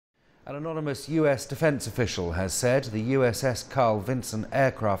An anonymous US defense official has said the USS Carl Vinson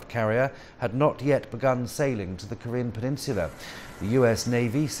aircraft carrier had not yet begun sailing to the Korean Peninsula. The US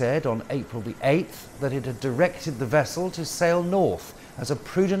Navy said on April the 8th that it had directed the vessel to sail north as a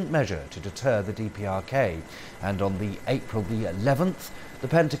prudent measure to deter the DPRK. And on the April the 11th, the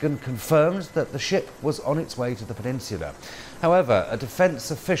Pentagon confirmed that the ship was on its way to the peninsula. However, a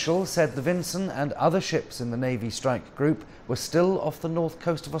defense official said the Vinson and other ships in the Navy strike group were still off the north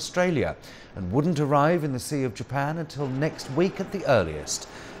coast of Australia and wouldn't arrive in the Sea of Japan until next week at the earliest.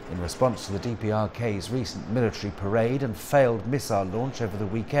 In response to the DPRK's recent military parade and failed missile launch over the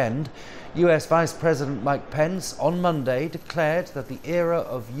weekend, US Vice President Mike Pence on Monday declared that the era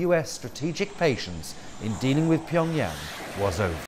of US strategic patience in dealing with Pyongyang was over.